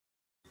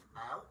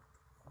about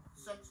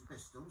Sex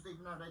Pistols,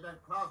 even though they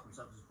don't class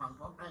themselves as punk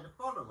rock, they had a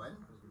following.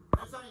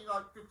 There's only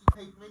like 50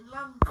 people in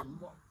London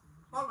what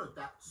followed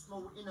that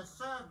small inner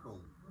circle.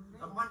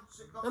 And once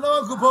it got...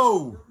 Hello, Uncle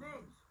Paul.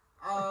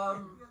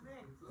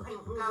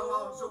 People go,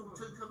 oh, it's all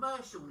too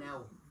commercial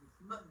now.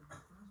 But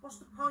what's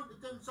the point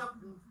of doing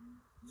something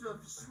to a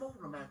small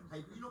amount of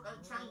people? You're not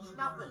going to change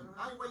nothing.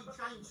 The only way you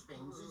change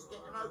things is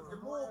getting over to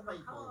more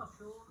people.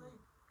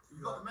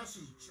 You've got a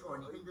message or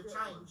anything to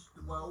change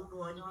the world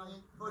or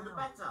anything for the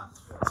better.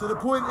 So the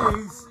point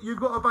is, you've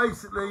got to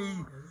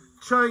basically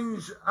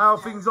change how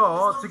things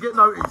are to get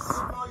noticed.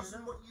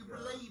 What you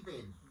believe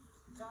in.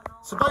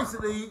 So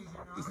basically,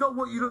 it's not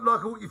what you look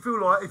like or what you feel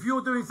like. If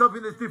you're doing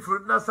something that's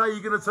different, that's how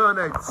you're going to turn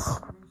heads.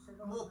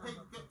 More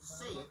people get to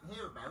see it,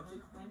 hear about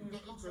it, and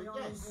get into it,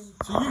 yes.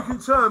 So you can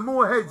turn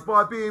more heads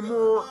by being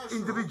more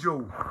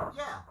individual.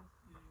 Yeah.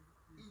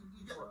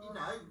 You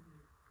know,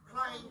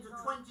 playing to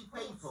 20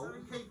 people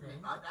and keeping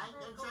it like that ain't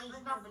going to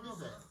change nothing,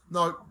 is it?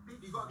 No.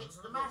 You've got to get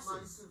to the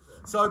masses.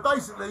 So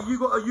basically, you've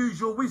got to use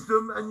your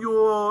wisdom and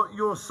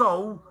your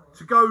soul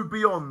to go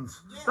beyond.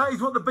 Yeah. That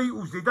is what the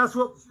Beatles did. That's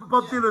what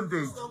Bob Dylan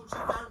did. As long as you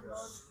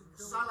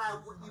don't sell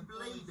out what you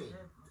believe in,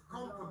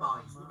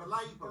 compromise with a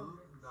label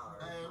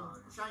and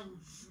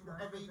change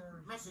every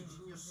message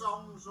in your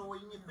songs or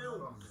in your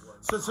films.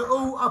 So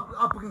all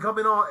up and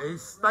coming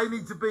artists, they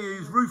need to be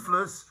as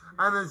ruthless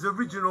and as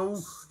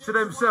original to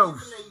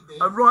themselves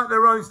and write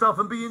their own stuff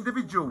and be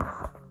individual.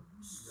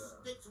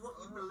 Stick to what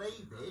you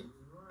believe in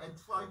and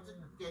try to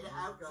get it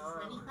out to as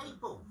many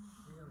people.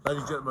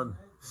 Ladies and gentlemen,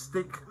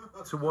 stick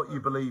to what you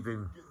believe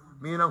in.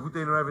 Me and Uncle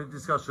Dean are having a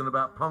discussion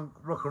about punk,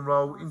 rock and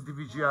roll,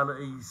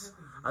 individualities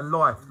and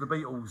life, the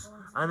Beatles.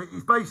 And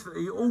it's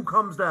basically, it all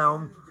comes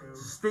down to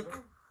stick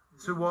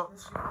to what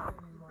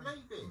you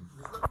believe in.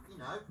 You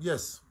know,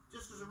 yes.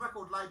 Just because a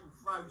record label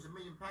throws £1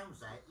 million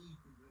at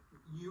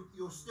you,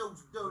 you're still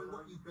doing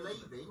what you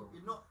believe in.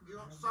 You're not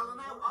selling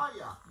out, are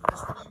you?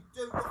 That's when you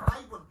do what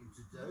they want you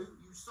to do.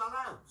 You sell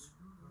out.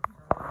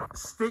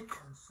 Stick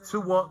to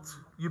what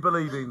you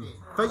believe in.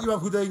 Thank you,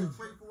 Uncle Dean. The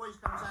truth always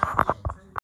comes out.